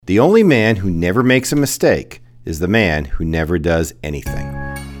The only man who never makes a mistake is the man who never does anything.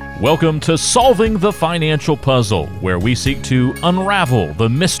 Welcome to Solving the Financial Puzzle, where we seek to unravel the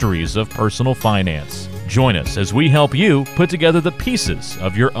mysteries of personal finance. Join us as we help you put together the pieces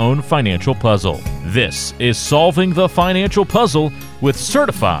of your own financial puzzle. This is Solving the Financial Puzzle with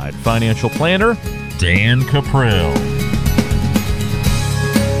certified financial planner, Dan Caprill.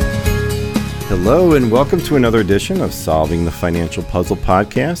 Hello and welcome to another edition of Solving the Financial Puzzle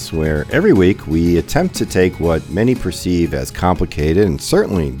podcast, where every week we attempt to take what many perceive as complicated and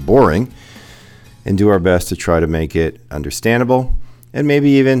certainly boring and do our best to try to make it understandable and maybe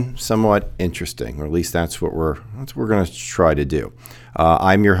even somewhat interesting, or at least that's what we're going to try to do.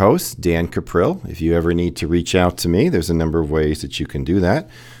 I'm your host, Dan Caprill. If you ever need to reach out to me, there's a number of ways that you can do that.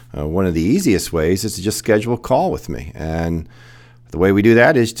 One of the easiest ways is to just schedule a call with me. And the way we do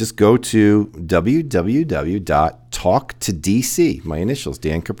that is just go to www.talktodc, my initials,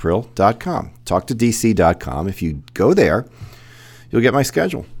 dancaprill.com, talktodc.com. If you go there, you'll get my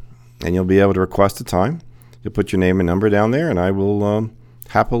schedule, and you'll be able to request a time. You'll put your name and number down there, and I will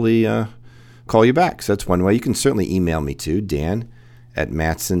happily call you back. So that's one way. You can certainly email me too,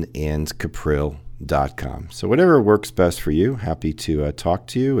 dan@matsonandcaprill.com. So whatever works best for you, happy to talk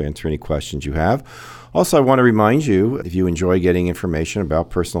to you, answer any questions you have. Also, I want to remind you, if you enjoy getting information about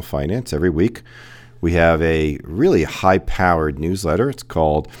personal finance, every week we have a really high-powered newsletter. It's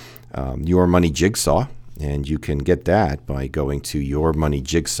called Your Money Jigsaw, and you can get that by going to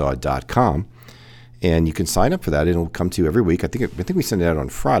yourmoneyjigsaw.com. And you can sign up for that. It'll come to you every week. I think we send it out on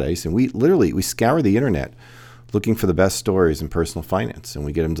Fridays, and we scour the internet looking for the best stories in personal finance, and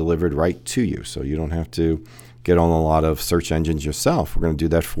we get them delivered right to you. So you don't have to get on a lot of search engines yourself. We're going to do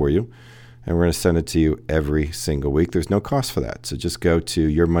that for you, and we're going to send it to you every single week. There's no cost for that. So just go to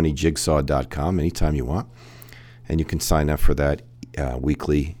yourmoneyjigsaw.com anytime you want, and you can sign up for that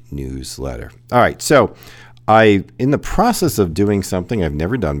weekly newsletter. All right, so in the process of doing something I've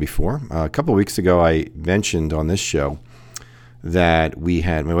never done before. A couple of weeks ago, I mentioned on this show that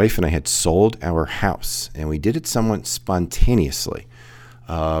my wife and I had sold our house, and we did it somewhat spontaneously.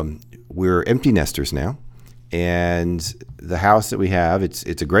 We're empty nesters now, and the house that we have, it's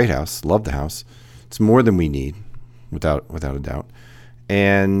a great house. Love the house. It's more than we need, without a doubt.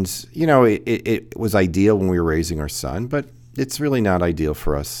 And, you know, it was ideal when we were raising our son, but it's really not ideal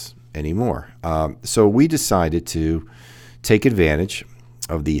for us anymore. So we decided to take advantage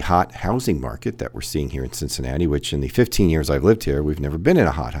of the hot housing market that we're seeing here in Cincinnati, which in the 15 years I've lived here, we've never been in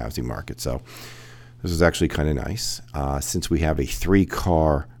a hot housing market. So this is actually kind of nice. Since we have a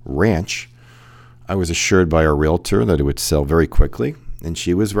 3-car ranch, I was assured by our realtor that it would sell very quickly, and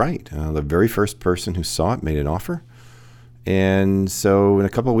she was right. The very first person who saw it made an offer. And so in a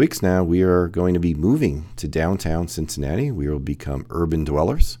couple of weeks now, we are going to be moving to downtown Cincinnati. We will become urban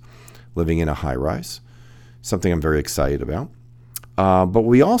dwellers, living in a high-rise, something I'm very excited about. But what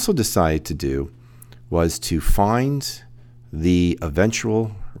we also decided to do was to find the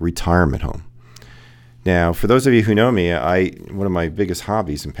eventual retirement home. Now, for those of you who know me, one of my biggest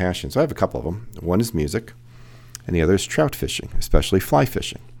hobbies and passions, I have a couple of them. One is music, and the other is trout fishing, especially fly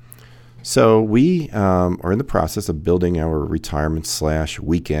fishing. So we are in the process of building our retirement /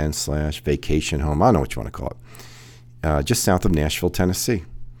 weekend / vacation home. I don't know what you want to call it, just south of Nashville, Tennessee.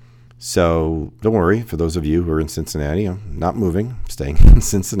 So don't worry, for those of you who are in Cincinnati, I'm not moving, I'm staying in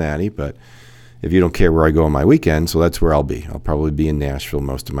Cincinnati. But if you don't care where I go on my weekends, well, that's where I'll be. I'll probably be in Nashville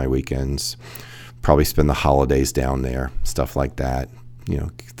most of my weekends, probably spend the holidays down there, stuff like that. You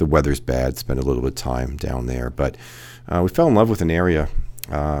know, if the weather's bad, spend a little bit of time down there. But we fell in love with an area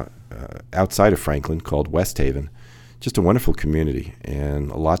outside of Franklin called West Haven. Just a wonderful community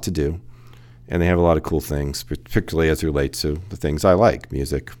and a lot to do. And they have a lot of cool things, particularly as it relates to the things I like,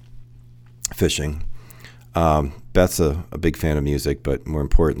 music, fishing. Beth's a big fan of music, but more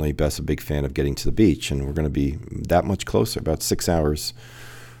importantly, Beth's a big fan of getting to the beach, and we're going to be that much closer, about 6 hours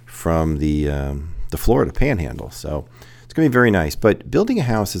from the Florida Panhandle. So it's going to be very nice. But building a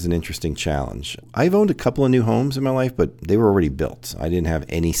house is an interesting challenge. I've owned a couple of new homes in my life, but they were already built. I didn't have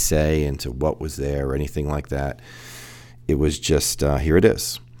any say into what was there or anything like that. It was just, here it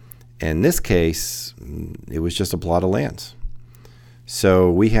is. In this case, it was just a plot of land. So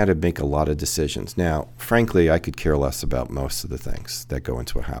we had to make a lot of decisions. Now, frankly, I could care less about most of the things that go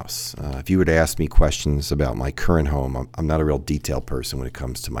into a house. If you were to ask me questions about my current home, I'm not a real detailed person when it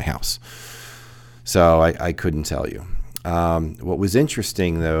comes to my house. So I couldn't tell you. What was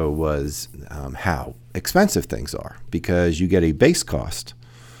interesting, though, was how expensive things are, because you get a base cost,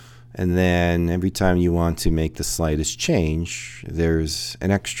 and then every time you want to make the slightest change, there's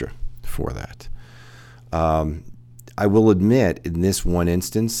an extra for that. I will admit, in this one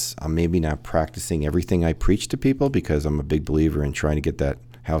instance, I'm maybe not practicing everything I preach to people because I'm a big believer in trying to get that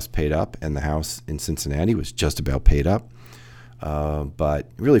house paid up, and the house in Cincinnati was just about paid up. But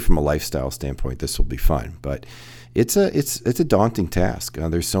really, from a lifestyle standpoint, this will be fun. But it's a daunting task.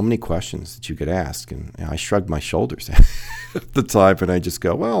 There's so many questions that you could ask, and I shrugged my shoulders at the time, and I just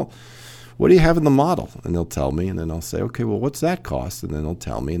go, well, what do you have in the model? And they'll tell me, and then I'll say, okay, well, what's that cost? And then they'll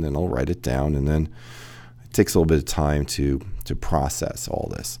tell me, and then I'll write it down, and then it takes a little bit of time to process all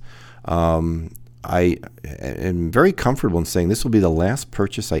this. I am very comfortable in saying this will be the last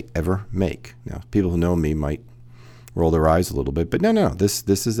purchase I ever make. Now, people who know me might roll their eyes a little bit, but no, this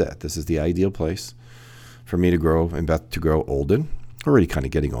is it. This is the ideal place for me to grow and Beth to grow old in. Already kind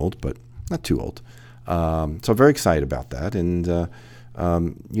of getting old, but not too old. So I'm very excited about that. And,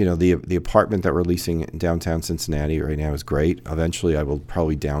 the apartment that we're leasing in downtown Cincinnati right now is great. Eventually, I will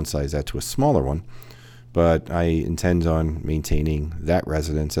probably downsize that to a smaller one. But I intend on maintaining that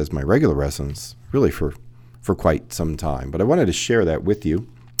residence as my regular residence really for quite some time. But I wanted to share that with you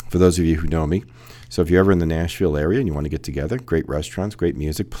for those of you who know me. So if you're ever in the Nashville area and you want to get together, great restaurants, great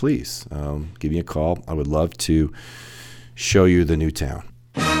music, please give me a call. I would love to show you the new town.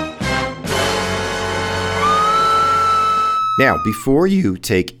 Now, before you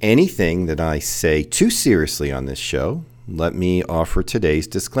take anything that I say too seriously on this show, let me offer today's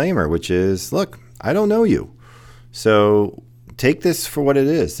disclaimer, which is, look, I don't know you. So take this for what it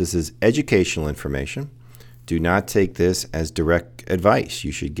is. This is educational information. Do not take this as direct advice.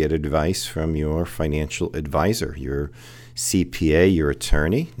 You should get advice from your financial advisor, your CPA, your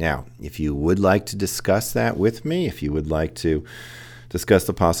attorney. Now, if you would like to discuss that with me, if you would like to discuss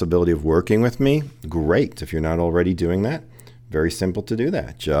the possibility of working with me, great. If you're not already doing that, very simple to do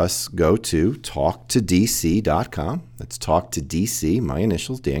that. Just go to talktodc.com. That's Talk to DC, my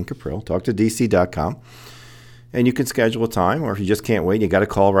initials, Dan Caprill, talktodc.com. And you can schedule a time, or if you just can't wait, you got a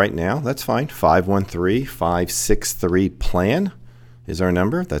call right now, that's fine. 513-563-PLAN is our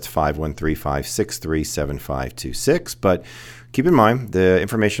number. That's 513-563-7526. But keep in mind, the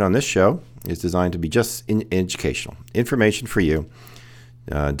information on this show is designed to be just educational. Information for you.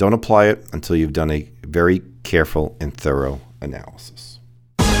 Don't apply it until you've done a very careful and thorough analysis.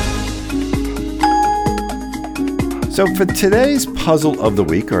 So for today's puzzle of the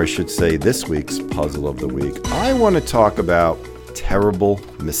week, or I should say this week's puzzle of the week, I want to talk about terrible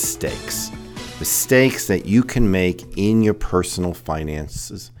mistakes. Mistakes that you can make in your personal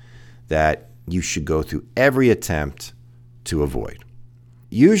finances that you should go through every attempt to avoid.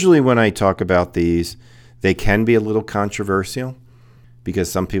 Usually when I talk about these, they can be a little controversial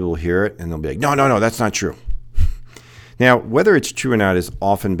because some people will hear it and they'll be like, no, that's not true. Now, whether it's true or not is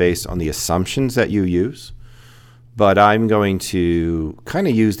often based on the assumptions that you use, but I'm going to kind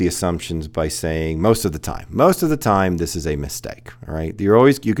of use the assumptions by saying most of the time, this is a mistake, all right?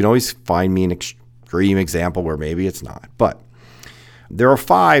 You can always find me an extreme example where maybe it's not, but there are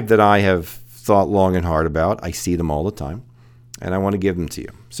 5 that I have thought long and hard about. I see them all the time, and I want to give them to you.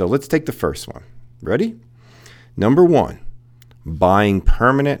 So let's take the first one. Ready? Number 1, buying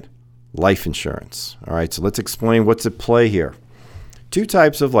permanent life insurance. All right, so let's explain what's at play here. 2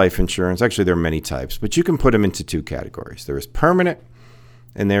 types of life insurance. Actually, there are many types, but you can put them into 2 categories. There is permanent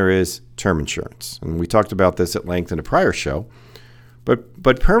and there is term insurance. And we talked about this at length in a prior show.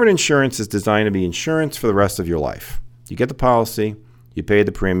 But permanent insurance is designed to be insurance for the rest of your life. You get the policy, you pay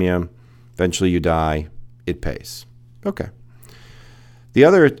the premium, eventually you die, it pays. Okay. The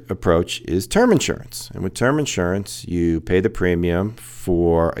other approach is term insurance. And with term insurance, you pay the premium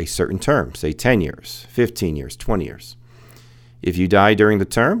for a certain term, say 10 years, 15 years, 20 years. If you die during the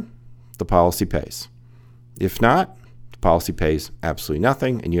term, the policy pays. If not, the policy pays absolutely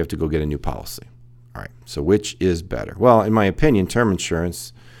nothing, and you have to go get a new policy. All right, so which is better? Well, in my opinion, term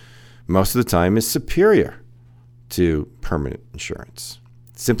insurance most of the time is superior to permanent insurance,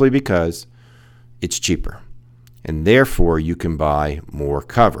 simply because it's cheaper. And therefore, you can buy more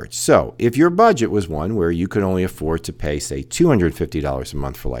coverage. So if your budget was one where you could only afford to pay, say, $250 a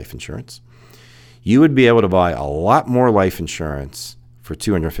month for life insurance, you would be able to buy a lot more life insurance for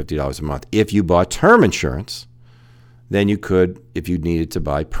 $250 a month if you bought term insurance than you could if you needed to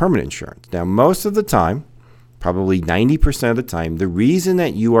buy permanent insurance. Now, most of the time, probably 90% of the time, the reason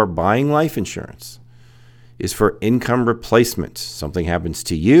that you are buying life insurance is for income replacement. Something happens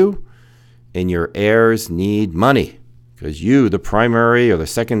to you, and your heirs need money because you, the primary or the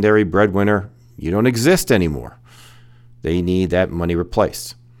secondary breadwinner, you don't exist anymore. They need that money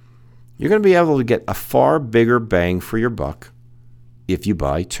replaced. You're going to be able to get a far bigger bang for your buck if you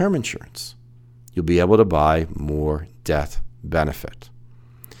buy term insurance. You'll be able to buy more death benefit.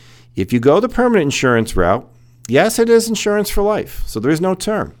 If you go the permanent insurance route, Yes, it is insurance for life, so there is no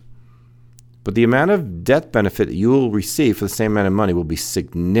term. But the amount of death benefit that you will receive for the same amount of money will be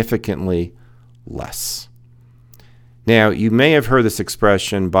significantly less. Now, you may have heard this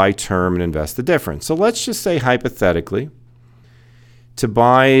expression, buy term and invest the difference. So let's just say hypothetically, to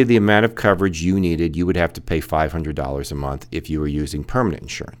buy the amount of coverage you needed, you would have to pay $500 a month if you were using permanent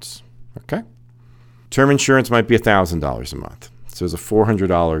insurance. Okay? Term insurance might be $1,000 a month. So there's a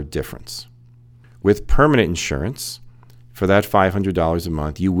 $400 difference. With permanent insurance, for that $500 a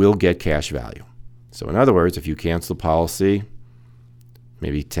month, you will get cash value. So in other words, if you cancel the policy,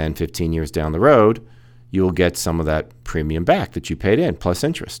 maybe 10, 15 years down the road, you'll get some of that premium back that you paid in, plus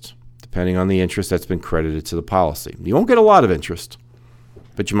interest, depending on the interest that's been credited to the policy. You won't get a lot of interest,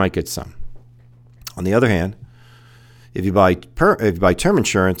 but you might get some. On the other hand, if you buy term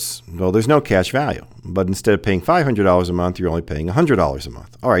insurance, well, there's no cash value. But instead of paying $500 a month, you're only paying $100 a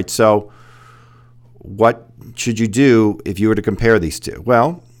month. All right, so what should you do if you were to compare these two?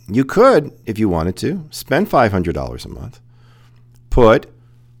 Well, you could, if you wanted to, spend $500 a month, put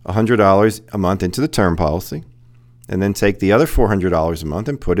 $100 a month into the term policy, and then take the other $400 a month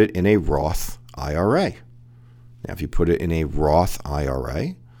and put it in a Roth IRA. Now, if you put it in a Roth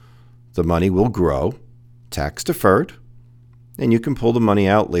IRA, the money will grow tax deferred, and you can pull the money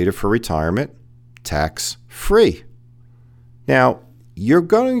out later for retirement tax free. Now, you're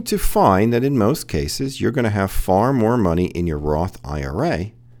going to find that in most cases, you're going to have far more money in your Roth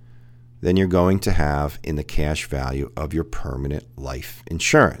IRA than you're going to have in the cash value of your permanent life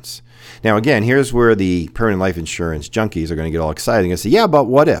insurance. Now, again, here's where the permanent life insurance junkies are going to get all excited and say, yeah, but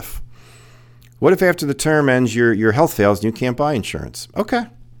what if? What if after the term ends, your health fails and you can't buy insurance? Okay.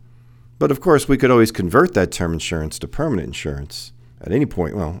 But of course, we could always convert that term insurance to permanent insurance at any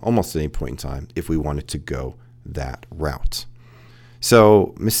point, well, almost at any point in time, if we wanted to go that route.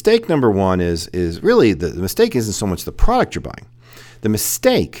 So mistake number one is really the mistake isn't so much the product you're buying. The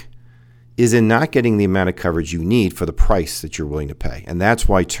mistake is in not getting the amount of coverage you need for the price that you're willing to pay. And that's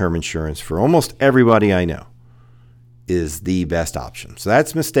why term insurance for almost everybody I know is the best option. So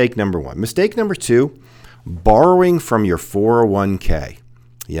that's mistake number one. Mistake number two, borrowing from your 401k.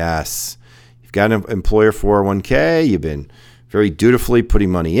 Yes, you've got an employer 401k. You've been very dutifully putting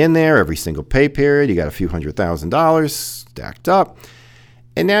money in there every single pay period. You got a few $100,000 stacked up.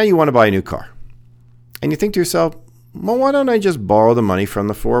 And now you want to buy a new car. And you think to yourself, well, why don't I just borrow the money from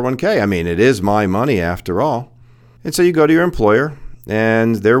the 401k? I mean, it is my money after all. And so you go to your employer,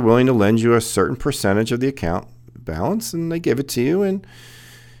 and they're willing to lend you a certain percentage of the account balance, and they give it to you, and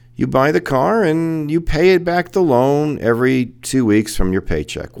you buy the car, and you pay it back the loan every 2 weeks from your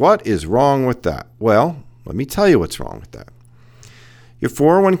paycheck. What is wrong with that? Well, let me tell you what's wrong with that. Your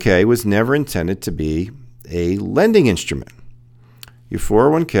 401k was never intended to be a lending instrument. Your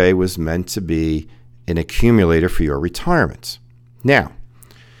 401k was meant to be an accumulator for your retirement. Now,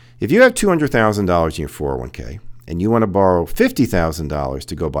 if you have $200,000 in your 401k and you want to borrow $50,000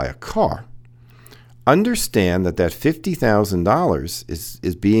 to go buy a car, understand that $50,000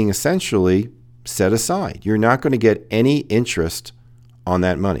 is being essentially set aside. You're not going to get any interest on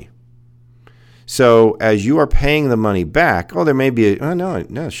that money. So as you are paying the money back, there may be no,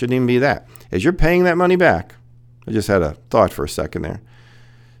 it shouldn't even be that. As you're paying that money back, I just had a thought for a second there.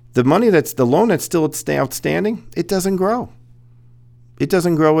 The money the loan that's still outstanding, it doesn't grow. It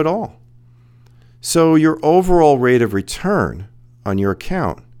doesn't grow at all. So your overall rate of return on your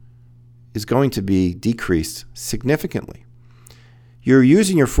account is going to be decreased significantly. You're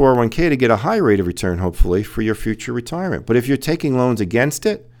using your 401k to get a high rate of return, hopefully, for your future retirement. But if you're taking loans against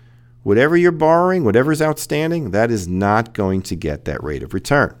it, whatever you're borrowing, whatever's outstanding, that is not going to get that rate of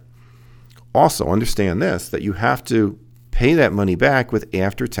return. Also, understand this, that you have to pay that money back with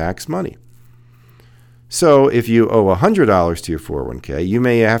after-tax money. So if you owe $100 to your 401k, you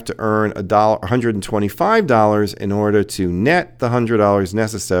may have to earn $125 in order to net the $100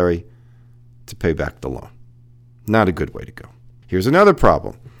 necessary to pay back the loan. Not a good way to go. Here's another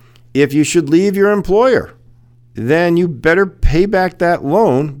problem. If you should leave your employer, then you better pay back that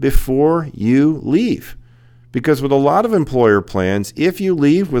loan before you leave. Because with a lot of employer plans, if you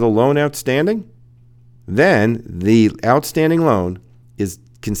leave with a loan outstanding, then the outstanding loan is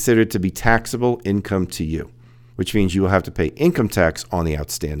considered to be taxable income to you, which means you will have to pay income tax on the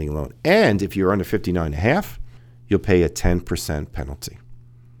outstanding loan. And if you're under 59.5, you'll pay a 10% penalty.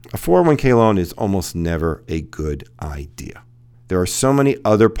 A 401k loan is almost never a good idea. There are so many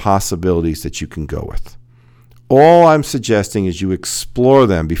other possibilities that you can go with. All I'm suggesting is you explore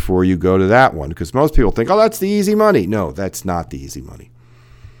them before you go to that one, because most people think, that's the easy money. No, that's not the easy money.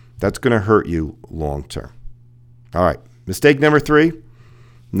 That's going to hurt you long term. All right, mistake number 3,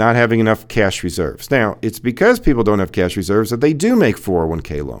 not having enough cash reserves. Now, it's because people don't have cash reserves that they do make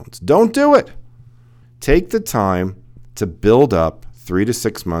 401k loans. Don't do it. Take the time to build up 3 to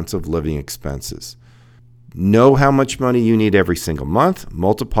 6 months of living expenses. Know how much money you need every single month.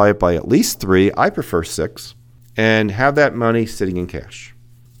 Multiply it by at least 3. I prefer 6. And have that money sitting in cash.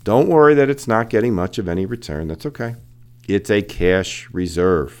 Don't worry that it's not getting much of any return. That's okay. It's a cash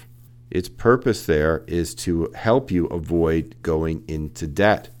reserve. Its purpose there is to help you avoid going into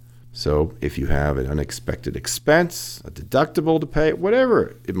debt. So if you have an unexpected expense, a deductible to pay,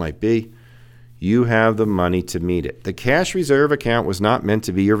 whatever it might be, you have the money to meet it. The cash reserve account was not meant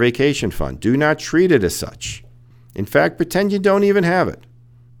to be your vacation fund. Do not treat it as such. In fact, pretend you don't even have it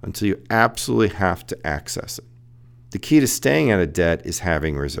until you absolutely have to access it. The key to staying out of debt is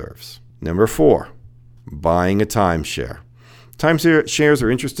having reserves. Number 4, buying a timeshare. Timeshares are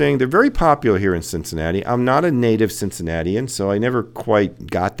interesting. They're very popular here in Cincinnati. I'm not a native Cincinnatian, so I never quite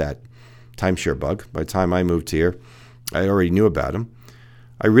got that timeshare bug. By the time I moved here, I already knew about them.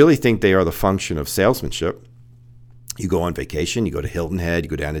 I really think they are the function of salesmanship. You go on vacation, you go to Hilton Head, you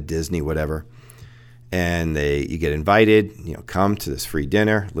go down to Disney, whatever, and you get invited, come to this free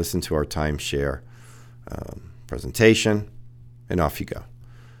dinner, listen to our timeshare presentation, and off you go.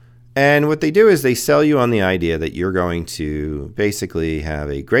 And what they do is they sell you on the idea that you're going to basically have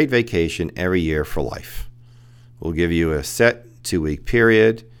a great vacation every year for life. We'll give you a set 2-week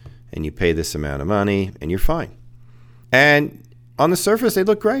period, and you pay this amount of money, and you're fine. And on the surface, they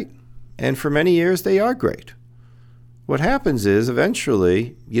look great. And for many years, they are great. What happens is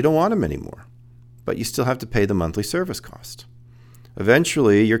eventually you don't want them anymore, but you still have to pay the monthly service cost.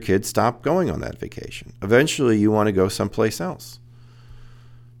 Eventually, your kids stop going on that vacation. Eventually, you want to go someplace else.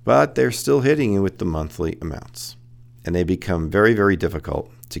 But they're still hitting you with the monthly amounts, and they become very, very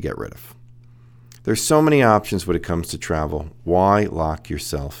difficult to get rid of. There's so many options when it comes to travel. Why lock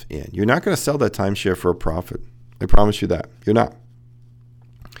yourself in? You're not going to sell that timeshare for a profit. I promise you that. You're not.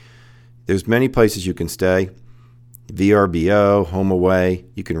 There's many places you can stay. VRBO, HomeAway.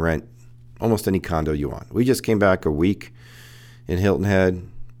 You can rent almost any condo you want. We just came back a week in Hilton Head.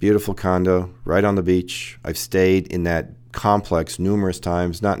 Beautiful condo right on the beach. I've stayed in that complex numerous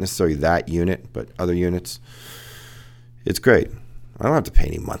times. Not necessarily that unit, but other units. It's great. I don't have to pay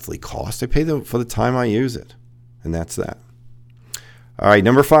any monthly cost. I pay them for the time I use it. And that's that. All right,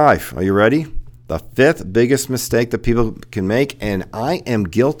 number 5. Are you ready? The 5th biggest mistake that people can make, and I am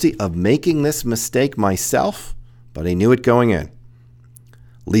guilty of making this mistake myself, but I knew it going in.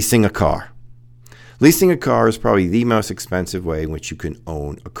 Leasing a car. Leasing a car is probably the most expensive way in which you can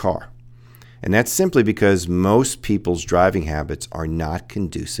own a car. And that's simply because most people's driving habits are not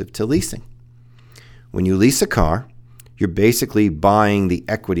conducive to leasing. When you lease a car, you're basically buying the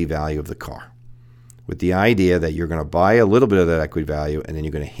equity value of the car with the idea that you're going to buy a little bit of that equity value and then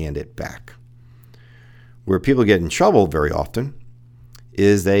you're going to hand it back. Where people get in trouble very often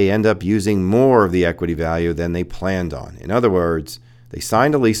is they end up using more of the equity value than they planned on. In other words, they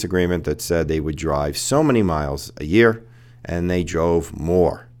signed a lease agreement that said they would drive so many miles a year, and they drove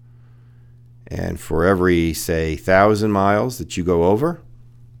more. And for every, say, 1,000 miles that you go over,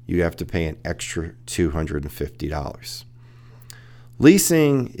 you have to pay an extra $250.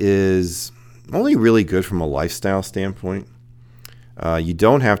 Leasing is only really good from a lifestyle standpoint. You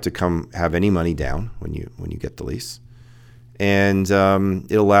don't have to have any money down when you get the lease. And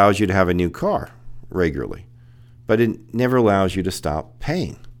it allows you to have a new car regularly. But it never allows you to stop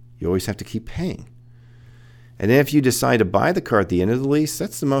paying. You always have to keep paying. And then if you decide to buy the car at the end of the lease,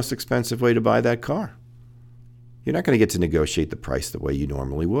 that's the most expensive way to buy that car. You're not going to get to negotiate the price the way you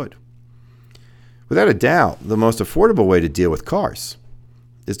normally would. Without a doubt, the most affordable way to deal with cars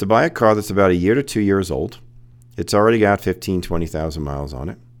is to buy a car that's about a year to 2 years old. It's already got 15,000, 20,000 miles on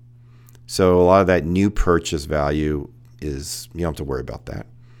it. So a lot of that new purchase value is, you don't have to worry about that.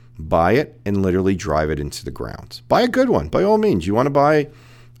 Buy it and literally drive it into the ground. Buy a good one, by all means. You want to buy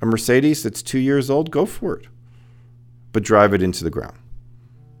a Mercedes that's 2 years old, go for it. But drive it into the ground.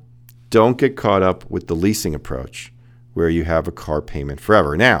 Don't get caught up with the leasing approach where you have a car payment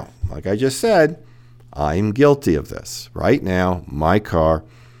forever. Now, like I just said, I'm guilty of this. Right now, my car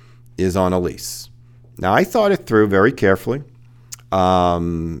is on a lease. Now, I thought it through very carefully,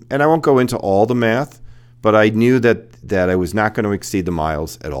 and I won't go into all the math, but I knew that I was not going to exceed the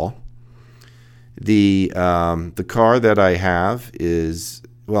miles at all. The car that I have is,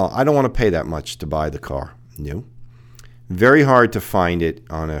 well, I don't want to pay that much to buy the car new. Very hard to find it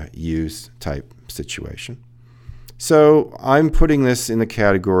on a used type situation. So I'm putting this in the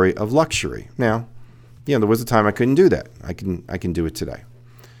category of luxury. Now, there was a time I couldn't do that. I can do it today.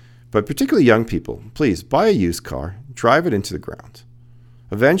 But particularly young people, please buy a used car, drive it into the ground.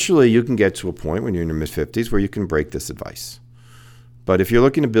 Eventually, you can get to a point when you're in your mid-50s where you can break this advice. But if you're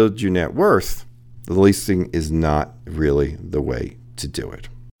looking to build your net worth, the leasing is not really the way to do it.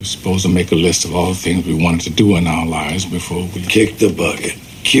 We're supposed to make a list of all the things we wanted to do in our lives before we kick the bucket.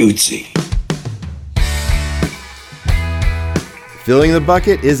 Cutesy. Filling the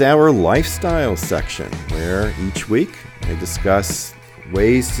Bucket is our lifestyle section, where each week I discuss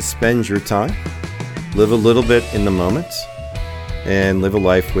ways to spend your time, live a little bit in the moment, and live a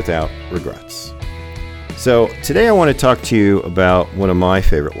life without regrets. So today I want to talk to you about one of my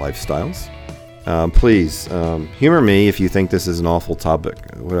favorite lifestyles. Please humor me if you think this is an awful topic,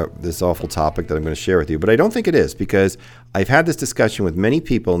 this awful topic that I'm going to share with you, but I don't think it is, because I've had this discussion with many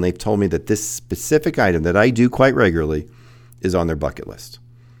people and they've told me that this specific item that I do quite regularly is on their bucket list,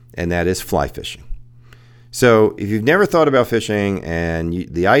 and that is fly fishing. So if you've never thought about fishing and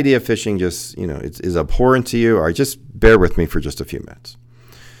the idea of fishing just, is abhorrent to you, or just bear with me for just a few minutes.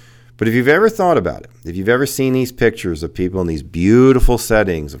 But if you've ever thought about it, if you've ever seen these pictures of people in these beautiful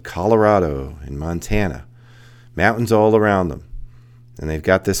settings of Colorado and Montana, mountains all around them, and they've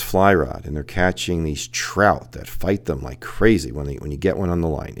got this fly rod and they're catching these trout that fight them like crazy when you get one on the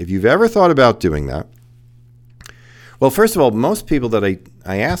line. If you've ever thought about doing that, well, first of all, most people that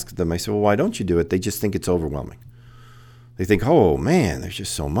I ask them, I say, well, why don't you do it? They just think it's overwhelming. They think, oh, man, there's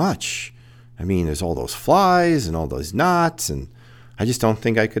just so much. I mean, there's all those flies and all those knots, and I just don't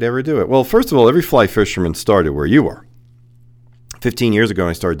think I could ever do it. Well, first of all, every fly fisherman started where you were. 15 years ago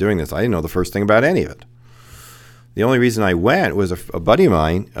when I started doing this, I didn't know the first thing about any of it. The only reason I went was a buddy of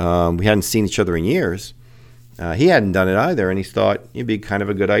mine. We hadn't seen each other in years. He hadn't done it either, and he thought it'd be kind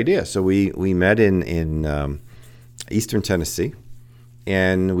of a good idea. So we met in Eastern Tennessee,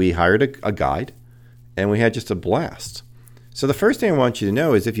 and we hired a guide, and we had just a blast. So the first thing I want you to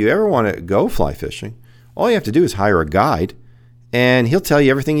know is if you ever want to go fly fishing, all you have to do is hire a guide, and he'll tell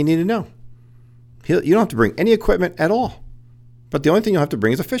you everything you need to know. You don't have to bring any equipment at all, but the only thing you'll have to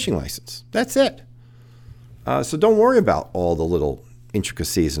bring is a fishing license. That's it. So don't worry about all the little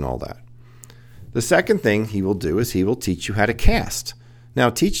intricacies and all that. The second thing he will do is he will teach you how to cast.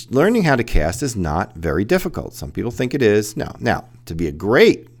 Now, learning how to cast is not very difficult. Some people think it is. Now, to be a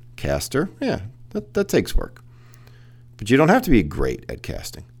great caster, that takes work. But you don't have to be great at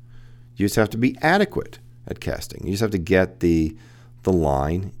casting. You just have to be adequate at casting. You just have to get the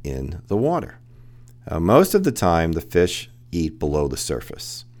line in the water. Most of the time, the fish eat below the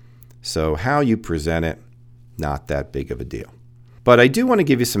surface. So how you present it, not that big of a deal. But I do want to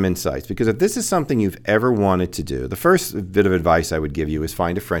give you some insights, because if this is something you've ever wanted to do, the first bit of advice I would give you is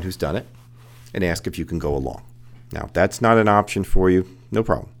find a friend who's done it and ask if you can go along. Now, if that's not an option for you, no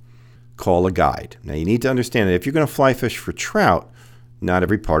problem. Call a guide. Now, you need to understand that if you're going to fly fish for trout, not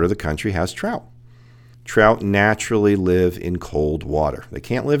every part of the country has trout. Trout naturally live in cold water. They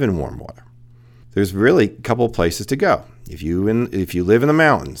can't live in warm water. There's really a couple of places to go. If you live in the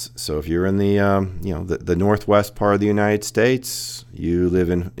mountains, so if you're in the northwest part of the United States, you live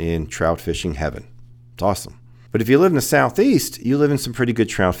in trout fishing heaven. It's awesome. But if you live in the southeast, you live in some pretty good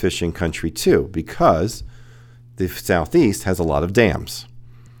trout fishing country too, because the southeast has a lot of dams.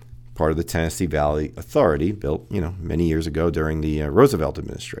 Part of the Tennessee Valley Authority, built many years ago during the Roosevelt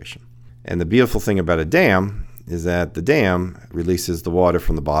administration. And the beautiful thing about a dam is that the dam releases the water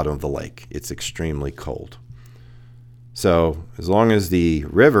from the bottom of the lake. It's extremely cold. So as long as the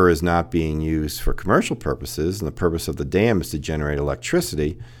river is not being used for commercial purposes and the purpose of the dam is to generate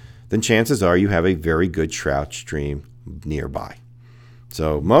electricity, then chances are you have a very good trout stream nearby.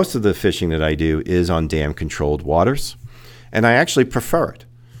 So most of the fishing that I do is on dam-controlled waters, and I actually prefer it.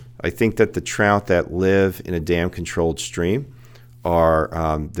 I think that the trout that live in a dam-controlled stream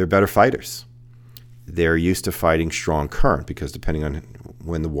they're better fighters. They're used to fighting strong current, because depending on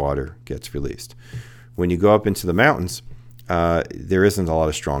when the water gets released. When you go up into the mountains, there isn't a lot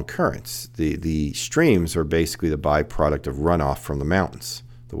of strong currents. The streams are basically the byproduct of runoff from the mountains,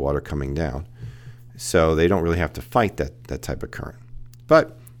 the water coming down. So they don't really have to fight that type of current.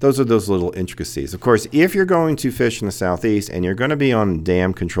 But those are those little intricacies. Of course, if you're going to fish in the southeast and you're going to be on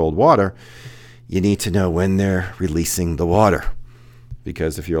dam-controlled water, you need to know when they're releasing the water.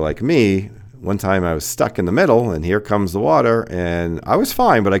 Because if you're like me, one time I was stuck in the middle, and here comes the water, and I was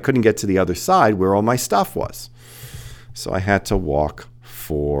fine, but I couldn't get to the other side where all my stuff was. So I had to walk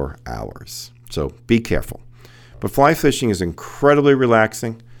 4 hours. So be careful. But fly fishing is incredibly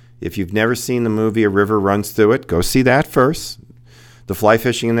relaxing. If you've never seen the movie A River Runs Through It, go see that first. The fly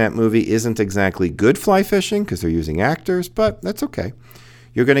fishing in that movie isn't exactly good fly fishing because they're using actors, but that's okay.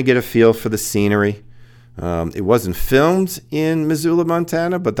 You're going to get a feel for the scenery. It wasn't filmed in Missoula,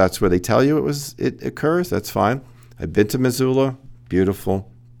 Montana, but that's where they tell you it occurs. That's fine. I've been to Missoula. Beautiful,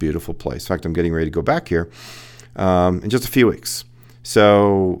 beautiful place. In fact, I'm getting ready to go back here in just a few weeks.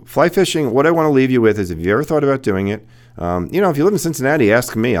 So fly fishing, what I want to leave you with is if you ever thought about doing it, if you live in Cincinnati,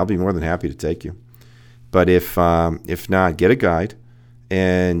 ask me. I'll be more than happy to take you. But if not, get a guide,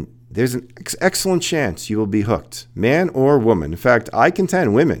 and there's an excellent chance you will be hooked, man or woman. In fact, I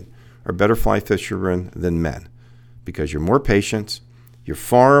contend women are better fly fishermen than men because you're more patient, you're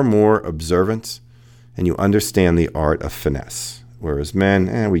far more observant, and you understand the art of finesse. Whereas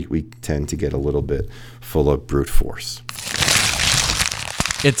men, we tend to get a little bit full of brute force.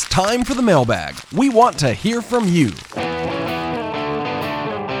 It's time for the mailbag. We want to hear from you.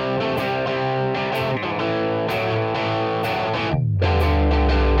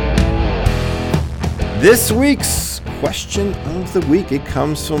 This week's question of the week, it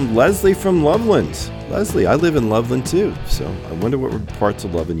comes from Leslie from Loveland. Leslie, I live in Loveland too, so I wonder what parts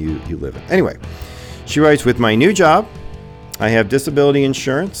of Loveland you live in. Anyway, she writes, with my new job, I have disability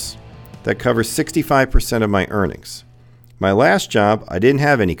insurance that covers 65% of my earnings. My last job, I didn't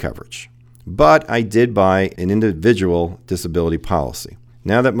have any coverage, but I did buy an individual disability policy.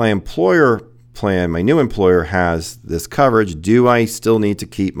 Now that my new employer has this coverage, do I still need to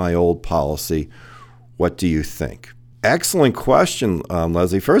keep my old policy? What do you think? Excellent question,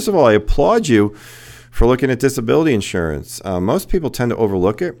 Leslie. First of all, I applaud you for looking at disability insurance. Most people tend to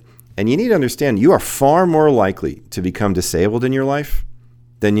overlook it, and you need to understand you are far more likely to become disabled in your life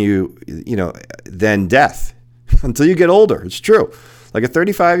than than death. Until you get older. It's true. Like a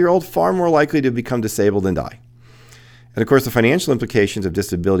 35-year-old, far more likely to become disabled than die. And of course, the financial implications of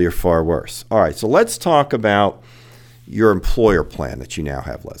disability are far worse. All right, so let's talk about your employer plan that you now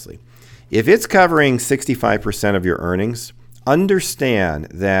have, Leslie. If it's covering 65% of your earnings, understand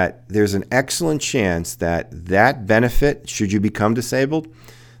that there's an excellent chance that benefit, should you become disabled,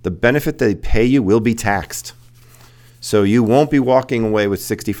 the benefit they pay you will be taxed. So you won't be walking away with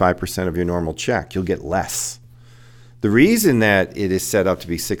 65% of your normal check. You'll get less. The reason that it is set up to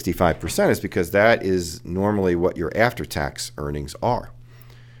be 65% is because that is normally what your after-tax earnings are.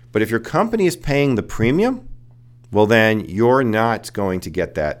 But if your company is paying the premium, well, then you're not going to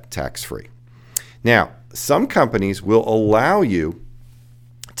get that tax-free. Now, some companies will allow you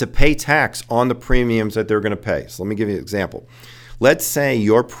to pay tax on the premiums that they're going to pay. So let me give you an example. Let's say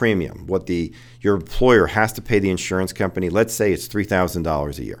your premium, your employer has to pay the insurance company, let's say it's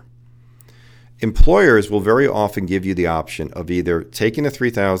 $3,000 a year. Employers will very often give you the option of either taking the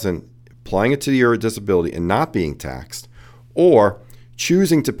 $3,000, applying it to your disability and not being taxed, or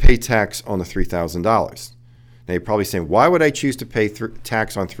choosing to pay tax on the $3,000. Now you're probably saying, why would I choose to pay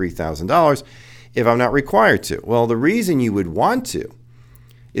tax on $3,000 if I'm not required to? Well, the reason you would want to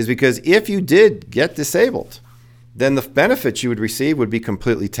is because if you did get disabled, then the benefits you would receive would be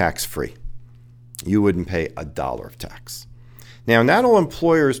completely tax-free. You wouldn't pay $1 of tax. Now, not all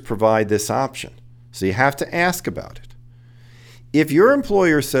employers provide this option, so you have to ask about it. If your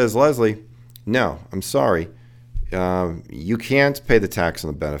employer says, Leslie, no, I'm sorry, you can't pay the tax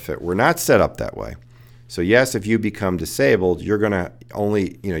on the benefit. We're not set up that way. So yes, if you become disabled, you're going to get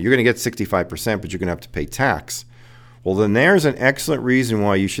 65%, but you're going to have to pay tax. Well, then there's an excellent reason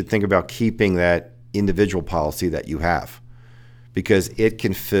why you should think about keeping that individual policy that you have, because it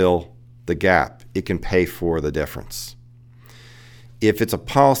can fill the gap. It can pay for the difference. If it's a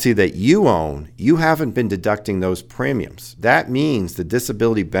policy that you own, you haven't been deducting those premiums. That means the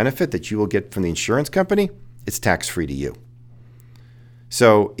disability benefit that you will get from the insurance company, it's tax-free to you.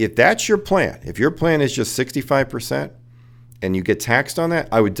 So if that's your plan, if your plan is just 65% and you get taxed on that,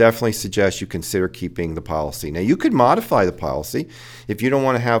 I would definitely suggest you consider keeping the policy. Now, you could modify the policy. If you don't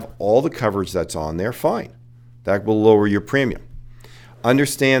want to have all the coverage that's on there, fine. That will lower your premium.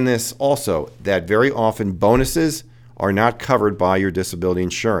 Understand this also, that very often bonuses are not covered by your disability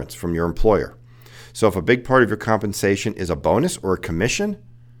insurance from your employer. So if a big part of your compensation is a bonus or a commission,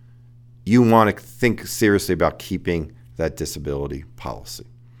 you want to think seriously about keeping that disability policy.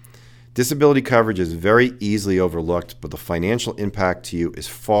 Disability coverage is very easily overlooked, but the financial impact to you is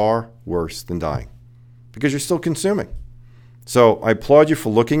far worse than dying because you're still consuming. So I applaud you for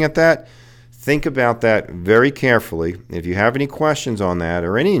looking at that. Think about that very carefully. If you have any questions on that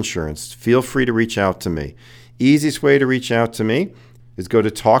or any insurance, feel free to reach out to me. Easiest way to reach out to me is go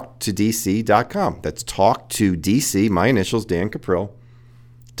to talktodc.com. That's talktodc, my initials,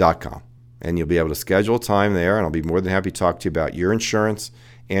 DanCaprill.com. And you'll be able to schedule a time there, and I'll be more than happy to talk to you about your insurance,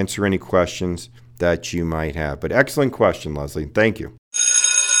 answer any questions that you might have. But excellent question, Leslie. Thank you.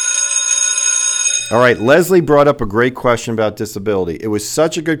 All right, Leslie brought up a great question about disability. It was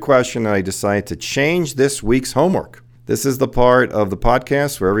such a good question that I decided to change this week's homework. This is the part of the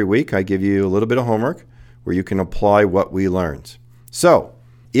podcast where every week I give you a little bit of homework where you can apply what we learned. So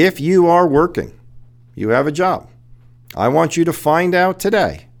if you are working, you have a job, I want you to find out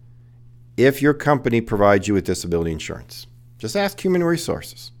today if your company provides you with disability insurance. Just ask Human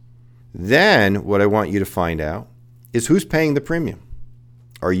Resources. Then what I want you to find out is who's paying the premium.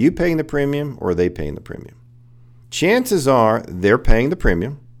 Are you paying the premium or are they paying the premium? Chances are they're paying the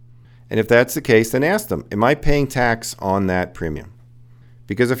premium. And if that's the case, then ask them, am I paying tax on that premium?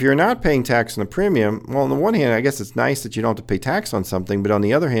 Because if you're not paying tax on the premium, well, on the one hand, I guess it's nice that you don't have to pay tax on something. But on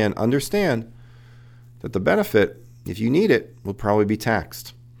the other hand, understand that the benefit, if you need it, will probably be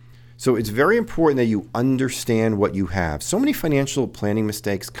taxed. So it's very important that you understand what you have. So many financial planning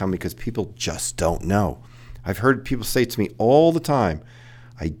mistakes come because people just don't know. I've heard people say to me all the time,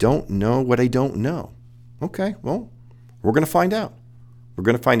 I don't know what I don't know. Okay, well, we're going to find out. We're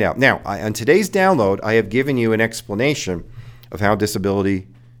going to find out. Now, on today's download, I have given you an explanation of how disability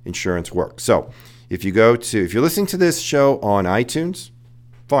insurance works. So if you're listening to this show on iTunes,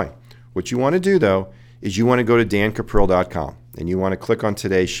 fine. What you want to do, though, is you want to go to dancuprill.com and you want to click on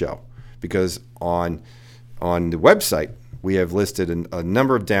today's show, because on the website, we have listed a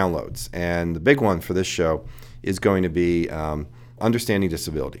number of downloads. And the big one for this show is going to be Understanding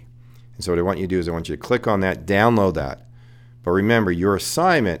Disability. And so what I want you to do is I want you to click on that, download that. But remember, your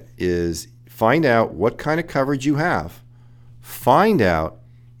assignment is find out what kind of coverage you have. Find out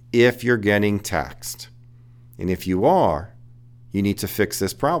if you're getting taxed. And if you are, you need to fix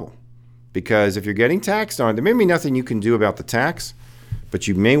this problem. Because if you're getting taxed on it, there may be nothing you can do about the tax, but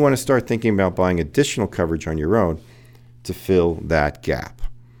you may want to start thinking about buying additional coverage on your own to fill that gap.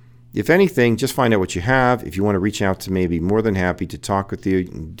 If anything, just find out what you have. If you want to reach out to me, I'd be more than happy to talk with you. You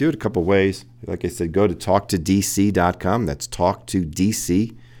can do it a couple ways. Like I said, go to talktodc.com. That's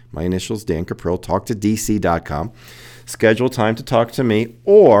talktodc. My initials, Dan Cuprill, talktodc.com. Schedule time to talk to me,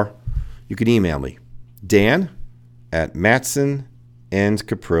 or you can email me,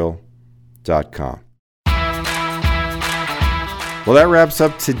 dan@matsonandcuprill.com. Well, that wraps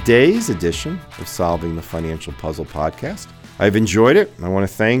up today's edition of Solving the Financial Puzzle podcast. I've enjoyed it. I want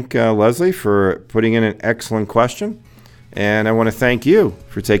to thank Leslie for putting in an excellent question. And I want to thank you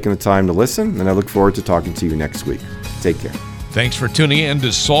for taking the time to listen. And I look forward to talking to you next week. Take care. Thanks for tuning in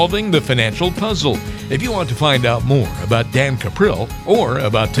to Solving the Financial Puzzle. If you want to find out more about Dan Cuprill or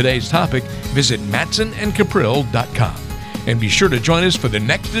about today's topic, visit matsonandcuprill.com. And be sure to join us for the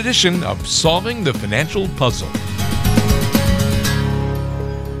next edition of Solving the Financial Puzzle.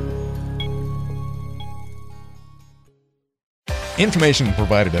 Information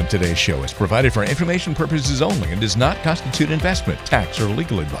provided on today's show is provided for information purposes only and does not constitute investment, tax, or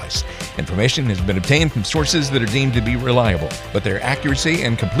legal advice. Information has been obtained from sources that are deemed to be reliable, but their accuracy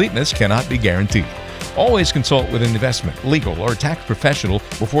and completeness cannot be guaranteed. Always consult with an investment, legal, or tax professional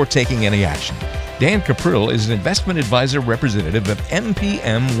before taking any action. Dan Cuprill is an investment advisor representative of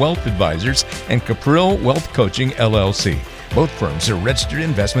MPM Wealth Advisors and Cuprill Wealth Coaching, LLC. Both firms are registered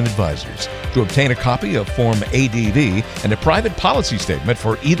investment advisors. To obtain a copy of Form ADV and a private policy statement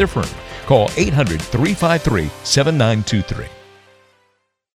for either firm, call 800-353-7923.